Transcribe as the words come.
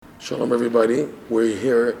Shalom everybody. We're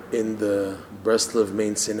here in the Breslov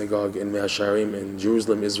main synagogue in Mea Shearim in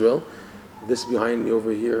Jerusalem, Israel. This behind me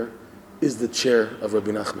over here is the chair of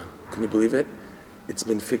Rabbi Nachman. Can you believe it? It's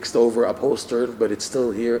been fixed over, upholstered, but it's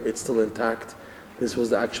still here, it's still intact. This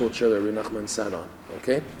was the actual chair that Rabbi Nachman sat on,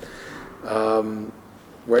 okay?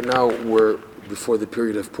 Right now we're before the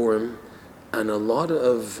period of Purim, and a lot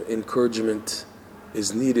of encouragement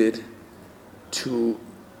is needed to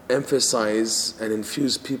emphasize and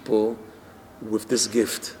infuse people with this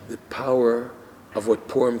gift, the power of what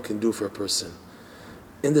Purim can do for a person.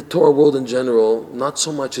 In the Torah world in general, not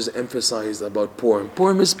so much is emphasized about Purim.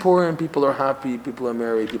 Purim is Purim, people are happy, people are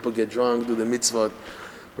merry, people get drunk, do the mitzvot.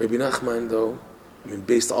 Rabbi Nachman though,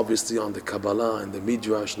 based obviously on the Kabbalah and the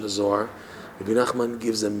Midrash and the Zohar, Rabbi Nachman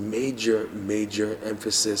gives a major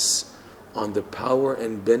emphasis on the power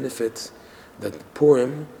and benefit that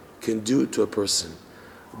Purim can do to a person.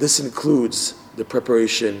 This includes the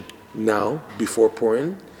preparation now, before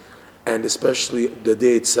Purim, and especially the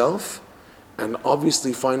day itself, and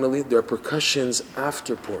obviously, finally, there are repercussions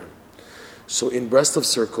after Purim. So in Breslov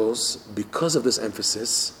circles, because of this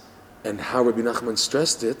emphasis, and how Rabbi Nachman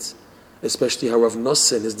stressed it, especially how Rav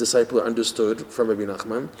Nosson, his disciple, understood from Rabbi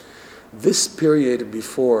Nachman, this period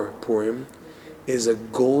before Purim is a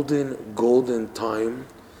golden time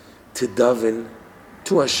to daven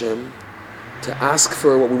to Hashem, to ask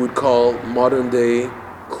for what we would call modern day,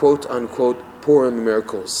 quote unquote, Purim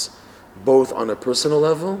miracles, both on a personal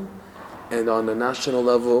level and on a national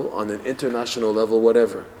level, on an international level,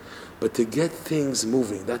 whatever. But to get things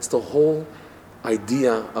moving, that's the whole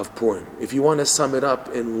idea of Purim. If you want to sum it up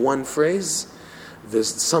in one phrase, the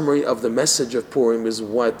summary of the message of Purim is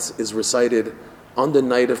what is recited on the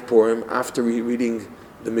night of Purim after reading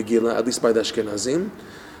the Megillah, at least by the Ashkenazim,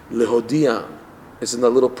 Lehodia. It's in a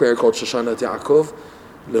little prayer called Shoshana Yaakov.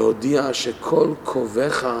 Lehodia shekol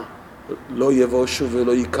kovecha lo yevoshu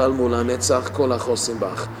velo yikalmu lanetzach kol hachosim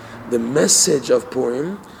bach. The message of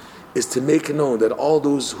Purim is to make known that all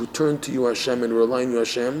those who turn to you, Hashem, and rely on you,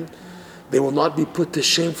 Hashem, they will not be put to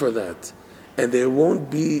shame for that, and they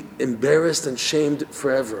won't be embarrassed and shamed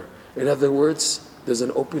forever. In other words, there's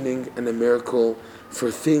an opening and a miracle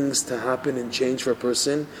for things to happen and change for a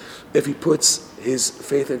person if he puts his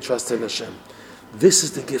faith and trust in Hashem. This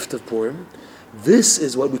is the gift of Purim. This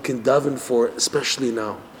is what we can daven for, especially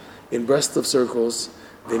now. In Breslov circles,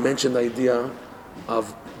 they mention the idea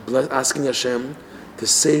of asking Hashem to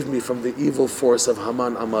save me from the evil force of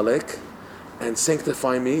Haman Amalek and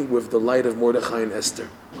sanctify me with the light of Mordechai and Esther.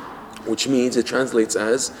 Which means, it translates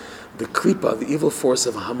as, the klipa, the evil force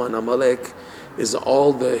of Haman Amalek, is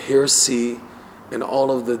all the heresy and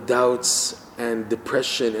all of the doubts and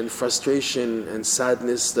depression and frustration and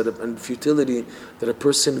sadness and futility that a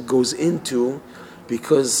person goes into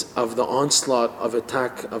because of the onslaught of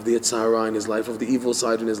attack of the Yetzer Hara in his life, of the evil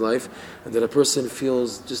side in his life, and that a person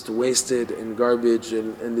feels just wasted and garbage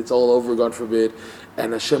and it's all over, God forbid,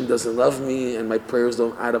 and Hashem doesn't love me and my prayers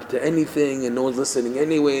don't add up to anything and no one's listening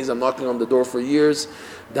anyways, I'm knocking on the door for years.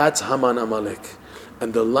 That's Haman Amalek.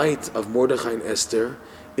 And the light of Mordechai and Esther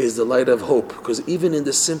is the light of hope, because even in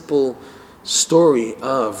the simple story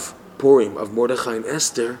of Purim, of Mordechai and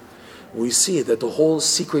Esther, we see that the whole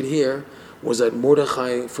secret here was that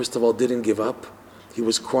Mordechai, first of all, didn't give up. He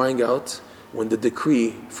was crying out when the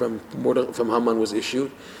decree from Haman was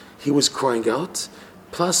issued. He was crying out.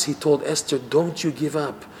 Plus, he told Esther, don't you give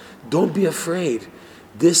up. Don't be afraid.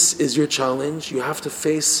 This is your challenge. You have to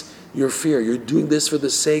face your fear. You're doing this for the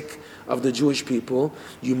sake of the Jewish people.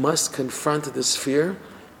 You must confront this fear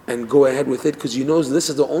and go ahead with it, because you know this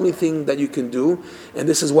is the only thing that you can do, and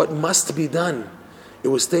this is what must be done. It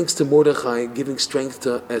was thanks to Mordechai giving strength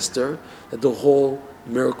to Esther that the whole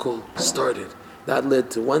miracle started. That led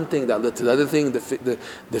to one thing, that led to the other thing,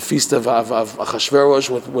 the feast of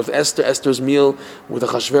Achashverosh with Esther, Esther's meal with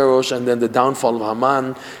Achashverosh, and then the downfall of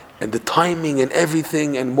Haman, and the timing and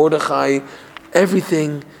everything, and Mordechai,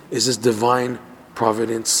 everything is this divine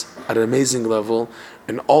providence at an amazing level,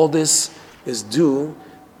 and all this is due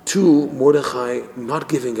to Mordechai not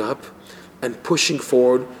giving up and pushing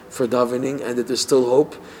forward for davening, and that there's still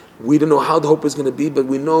hope. We don't know how the hope is going to be, but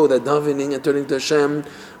we know that davening and turning to Hashem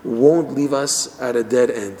won't leave us at a dead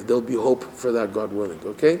end. There'll be hope for that, God willing.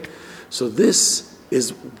 Okay? So this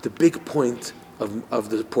is the big point of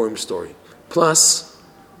the Purim story. Plus,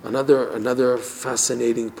 another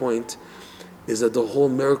fascinating point is that the whole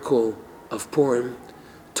miracle of Purim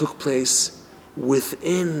took place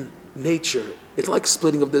within nature. It's like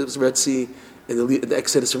splitting of the Red Sea and the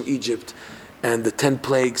Exodus from Egypt and the 10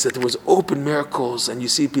 plagues, that there was open miracles and you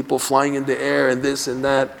see people flying in the air and this and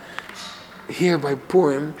that. Here by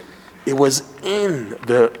Purim, it was in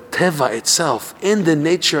the teva itself, in the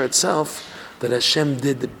nature itself, that Hashem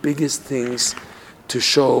did the biggest things to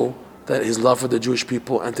show that His love for the Jewish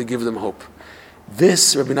people and to give them hope.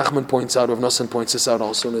 This, Rabbi Nachman points out, Rav Nosson points this out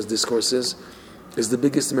also in his discourses, is the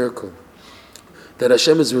biggest miracle. That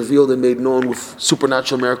Hashem is revealed and made known with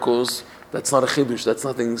supernatural miracles. That's not a chidush. That's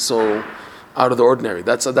nothing so out of the ordinary.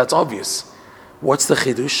 That's obvious. What's the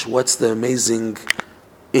chidush? What's the amazing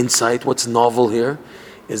insight? What's novel here?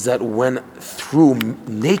 Is that when through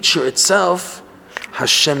nature itself,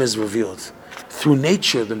 Hashem is revealed. Through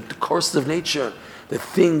nature, the course of nature, the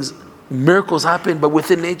things, miracles happen, but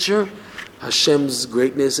within nature, Hashem's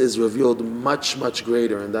greatness is revealed much, much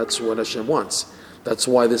greater, and that's what Hashem wants. That's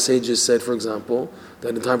why the sages said, for example,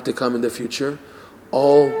 that in time to come in the future,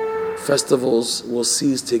 all festivals will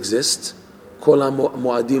cease to exist. Kol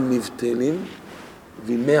ha'moadim nivtelim,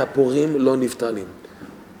 v'mei ha'purim lo nivtalim.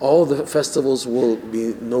 All the festivals will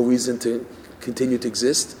be no reason to continue to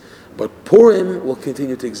exist, but Purim will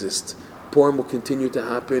continue to exist. Purim will continue to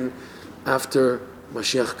happen after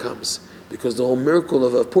Mashiach comes, because the whole miracle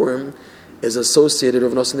of Purim is associated,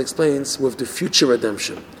 Rav Nosson explains, with the future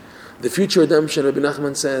redemption. The future redemption, Rabbi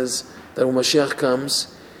Nachman says, that when Mashiach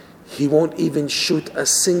comes, He won't even shoot a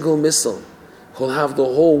single missile. He'll have the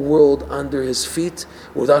whole world under His feet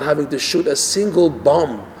without having to shoot a single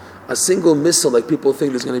bomb, a single missile, like people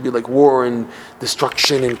think there's going to be like war and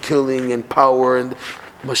destruction and killing and power, and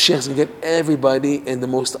Mashiach's going to get everybody in the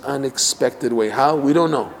most unexpected way. How? We don't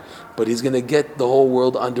know. But He's going to get the whole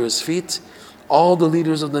world under His feet. All the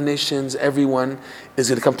leaders of the nations, everyone is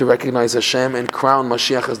going to come to recognize Hashem and crown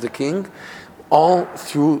Mashiach as the king, all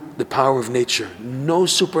through the power of nature. No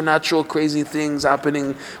supernatural crazy things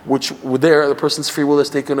happening, which there the person's free will is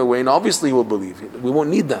taken away, and obviously he will believe. We won't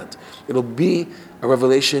need that. It'll be a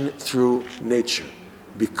revelation through nature.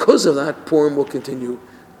 Because of that, Purim will continue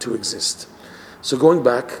to exist. So going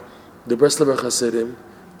back, the Breslauer Hasidim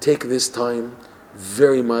take this time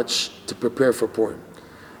very much to prepare for Purim.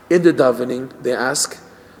 In the davening, they ask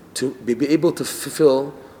to be able to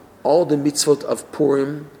fulfill all the mitzvot of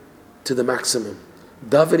Purim to the maximum.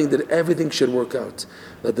 Davening that everything should work out,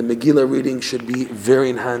 that the Megillah reading should be very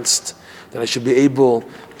enhanced, that I should be able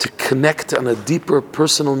to connect on a deeper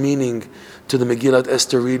personal meaning to the Megillat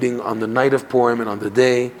Esther reading on the night of Purim and on the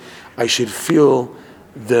day. I should feel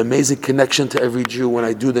the amazing connection to every Jew when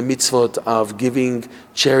I do the mitzvot of giving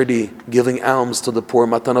charity, giving alms to the poor,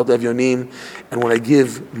 matanot evyonim, and when I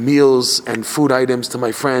give meals and food items to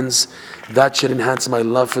my friends, that should enhance my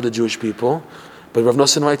love for the Jewish people. But Rav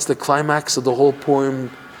Nosson writes the climax of the whole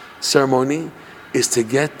Purim ceremony is to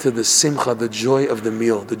get to the simcha, the joy of the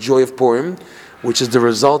meal, the joy of Purim, which is the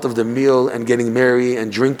result of the meal and getting merry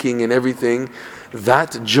and drinking and everything.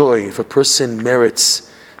 That joy, if a person merits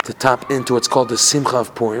to tap into what's called the Simcha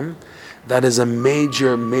of Purim, that is a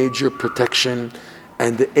major, major protection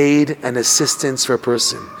and the aid and assistance for a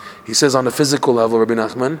person. He says on a physical level, Rabbi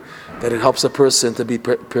Nachman, that it helps a person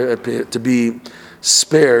to be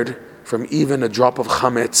spared from even a drop of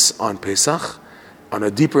chametz on Pesach. On a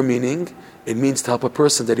deeper meaning, it means to help a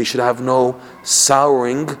person that he should have no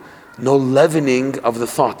souring, no leavening of the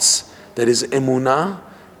thoughts. That his emunah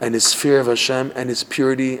and his fear of Hashem and his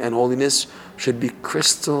purity and holiness should be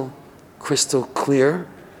crystal clear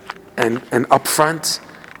and upfront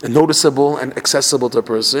and noticeable and accessible to a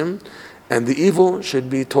person, and the evil should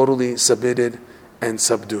be totally submitted and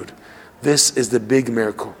subdued. This is the big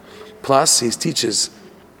miracle. Plus, he teaches,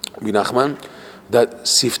 Rabbi Nachman, that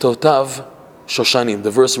Siftotav Shoshanim,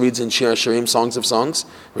 the verse reads in Shir Hashirim, Songs of Songs,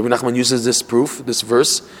 Rabbi Nachman uses this proof, this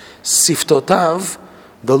verse, Siftotav,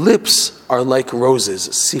 the lips are like roses.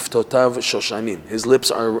 Siftotav Shoshanim. His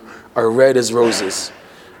lips are red as roses.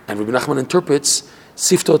 And Rabbi Nachman interprets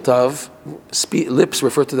Siftotav, lips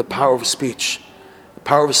refer to the power of speech. The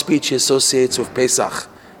power of speech he associates with Pesach.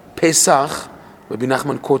 Pesach, Rabbi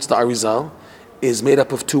Nachman quotes the Arizal, is made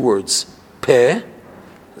up of two words. Peh,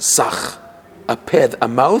 Sach. A peh, a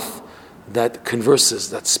mouth that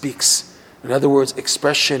converses, that speaks. In other words,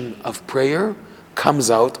 expression of prayer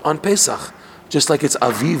comes out on Pesach. Just like it's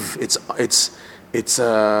Aviv,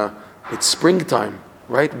 it's springtime,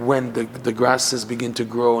 right? When the grasses begin to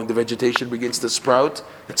grow and the vegetation begins to sprout,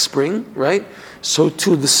 it's spring, right? So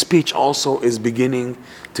too the speech also is beginning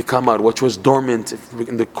to come out, which was dormant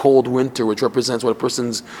in the cold winter, which represents what a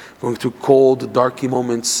person's going through cold, darky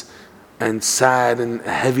moments and sad and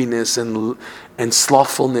heaviness and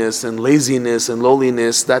slothfulness and laziness and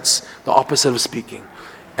lowliness. That's the opposite of speaking.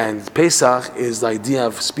 And Pesach is the idea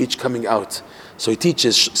of speech coming out. So he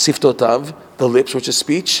teaches Siftotav, the lips, which is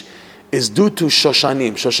speech, is due to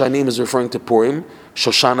Shoshanim. Shoshanim is referring to Purim.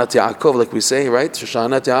 Shoshana Yaakov, like we say, right?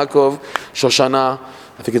 Shoshana Yaakov, Shoshana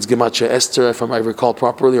I think it's Gematria Esther, if I recall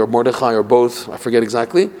properly, or Mordechai, or both, I forget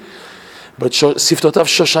exactly. But Siftotav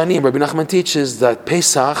Shoshanim, Rabbi Nachman teaches that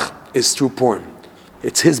Pesach is through Purim.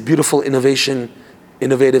 It's his beautiful innovative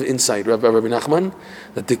insight, Rabbi Nachman,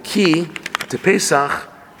 that the key to Pesach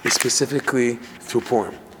is specifically through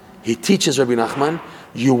Purim. He teaches Rabbi Nachman,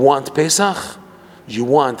 you want Pesach, you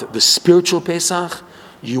want the spiritual Pesach,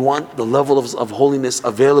 you want the level of holiness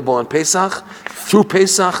available on Pesach, through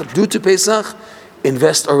Pesach, due to Pesach,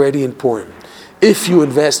 invest already in Purim. If you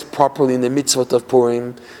invest properly in the mitzvot of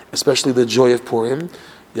Purim, especially the joy of Purim,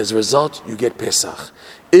 as a result, you get Pesach.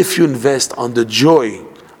 If you invest on the joy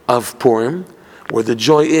of Purim, where the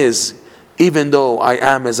joy is, even though I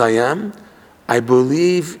am as I am, I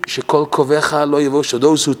believe shekol kovecha lo yivoshu.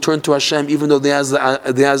 Those who turn to Hashem, even though they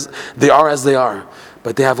are as they are,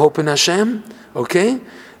 but they have hope in Hashem. Okay,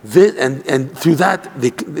 and through that,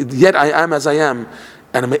 yet I am as I am,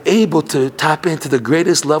 and I'm able to tap into the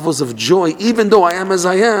greatest levels of joy, even though I am as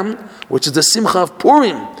I am, which is the simcha of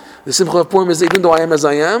Purim. The simcha of Purim is even though I am as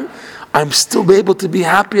I am, I'm still able to be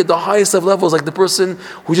happy at the highest of levels, like the person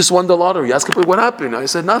who just won the lottery. Ask him, what happened? I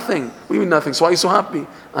said, nothing. What do you mean nothing? So why are you so happy?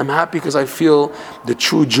 I'm happy because I feel the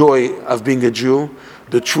true joy of being a Jew,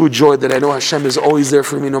 the true joy that I know Hashem is always there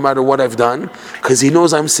for me no matter what I've done, because He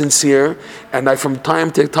knows I'm sincere, and I from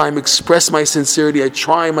time to time express my sincerity. I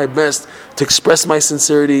try my best to express my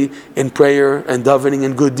sincerity in prayer and davening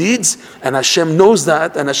and good deeds, and Hashem knows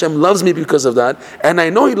that, and Hashem loves me because of that, and I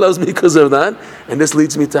know He loves me because of that, and this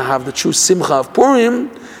leads me to have the true simcha of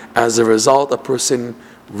Purim. As a result, a person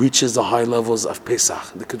reaches the high levels of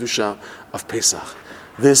Pesach, the Kedusha of Pesach.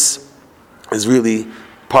 This is really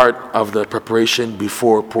part of the preparation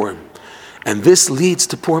before Purim. And this leads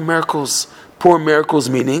to Purim miracles. Purim miracles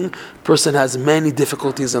meaning person has many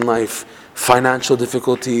difficulties in life, financial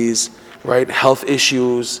difficulties, right? Health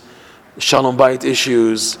issues, shalom bayit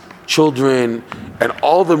issues, children, and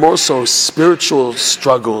all the more so spiritual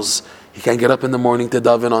struggles. He can't get up in the morning to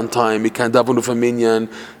daven on time. He can't daven with a minyan.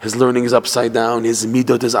 His learning is upside down. His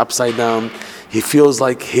midot is upside down. He feels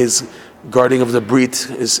like his guarding of the brit,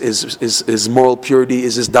 his moral purity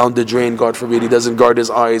is just down the drain, God forbid. He doesn't guard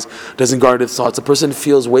his eyes, doesn't guard his thoughts. A person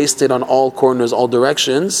feels wasted on all corners, all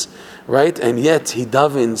directions, right? And yet he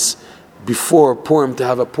davens before Purim to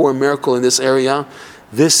have a Purim miracle in this area.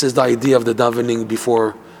 This is the idea of the davening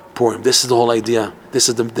before Purim. This is the whole idea. This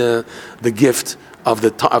is the gift of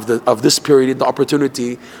this period, the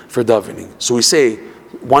opportunity for davening. So we say,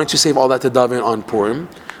 why don't you save all that to daven on Purim?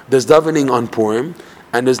 There's davening on Purim,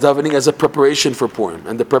 and there's davening as a preparation for Purim.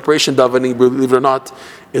 And the preparation davening, believe it or not,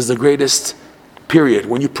 is the greatest period.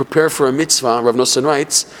 When you prepare for a mitzvah, Rav Nosson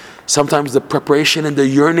writes, sometimes the preparation and the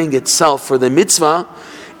yearning itself for the mitzvah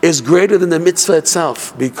is greater than the mitzvah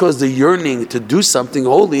itself, because the yearning to do something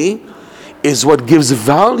holy is what gives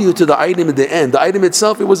value to the item at the end. The item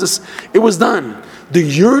itself, it was done. The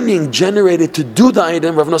yearning generated to do the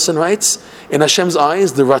item, Rav Nosson writes, in Hashem's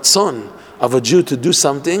eyes, the ratzon of a Jew to do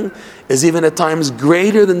something is even at times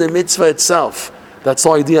greater than the mitzvah itself. That's the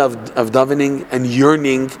idea of davening and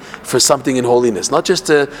yearning for something in holiness. Not just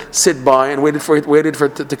to sit by and waited for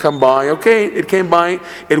it to come by. Okay, it came by,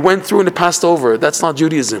 it went through and it passed over. That's not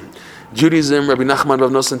Judaism. Judaism, Rabbi Nachman Rav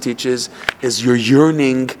Nosson teaches, is your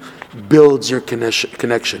yearning builds your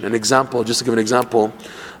connection. An example, just to give an example,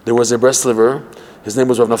 there was a Breslever, his name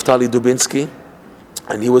was Rav Naftali Dubinsky,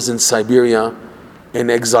 and he was in Siberia, in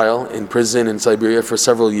exile, in prison in Siberia for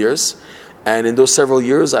several years. And in those several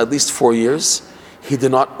years, at least 4 years, he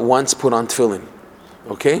did not once put on tefillin.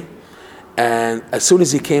 Okay? And as soon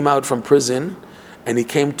as he came out from prison and he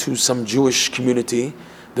came to some Jewish community,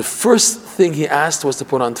 the first thing he asked was to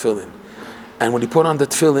put on tefillin. And when he put on the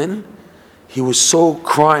tefillin, he was so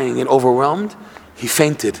crying and overwhelmed, he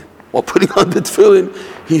fainted. While putting on the tefillin,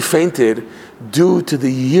 he fainted due to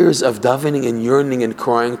the years of davening and yearning and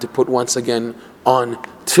crying to put once again on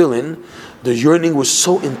tefillin. The yearning was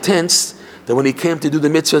so intense that when he came to do the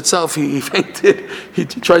mitzvah itself, he fainted. He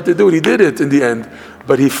tried to do it, he did it in the end.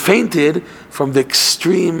 But he fainted from the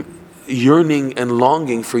extreme yearning and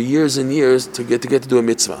longing for years and years to get to do a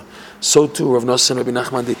mitzvah. So too, Rav Nosson and Rabbi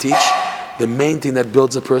Nachman, they teach, the main thing that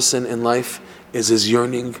builds a person in life is his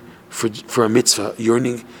yearning for a mitzvah,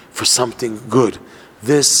 yearning for something good.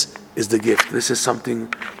 This is the gift. This is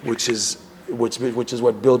something which is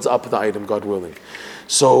what builds up the item, God willing.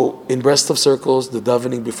 So in Breast of Circles, the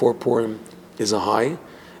davening before Purim is a high.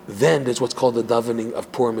 Then there's what's called the davening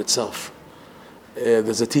of Purim itself.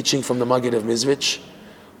 There's a teaching from the Maggid of Mizrich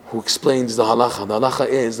who explains the halacha. The halacha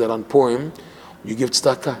is that on Purim, you give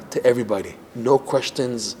tzedakah to everybody. No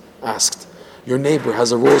questions asked. Your neighbor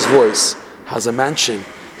has a Rolls Royce, has a mansion.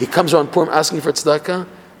 he comes around Purim asking for tzedakah,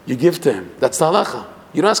 you give to him. That's the halacha.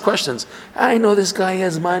 You don't ask questions. I know this guy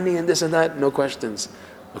has money and this and that. No questions.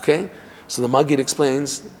 Okay? So the Maggid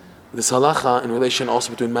explains this halacha in relation also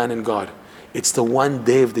between man and God. It's the one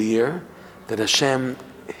day of the year that Hashem,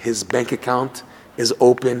 his bank account is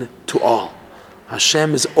open to all.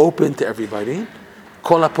 Hashem is open to everybody.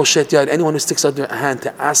 Kol poshet yad, anyone who sticks out their hand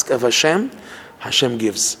to ask of Hashem, Hashem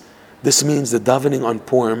gives. This means the davening on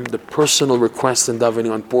Purim, the personal request in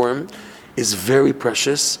davening on Purim, is very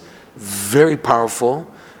precious, very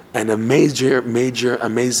powerful, and a major,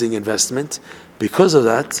 amazing investment. Because of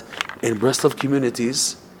that, in Breslov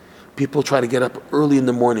communities, people try to get up early in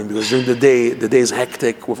the morning because during the day is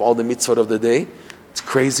hectic with all the mitzvot of the day. It's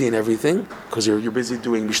crazy and everything because you're busy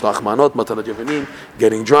doing mishlach manot, matalat yavanim,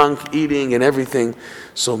 getting drunk, eating, and everything.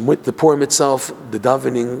 So with the Purim itself, the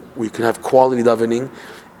davening, we can have quality davening,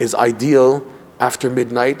 is ideal after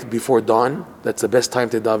midnight, before dawn. That's the best time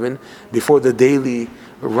to daven, before the daily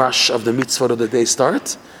rush of the mitzvot of the day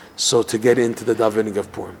starts. So to get into the davening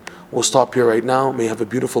of Purim. We'll stop here right now. May have a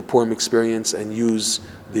beautiful Purim experience and use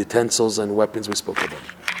the utensils and weapons we spoke about.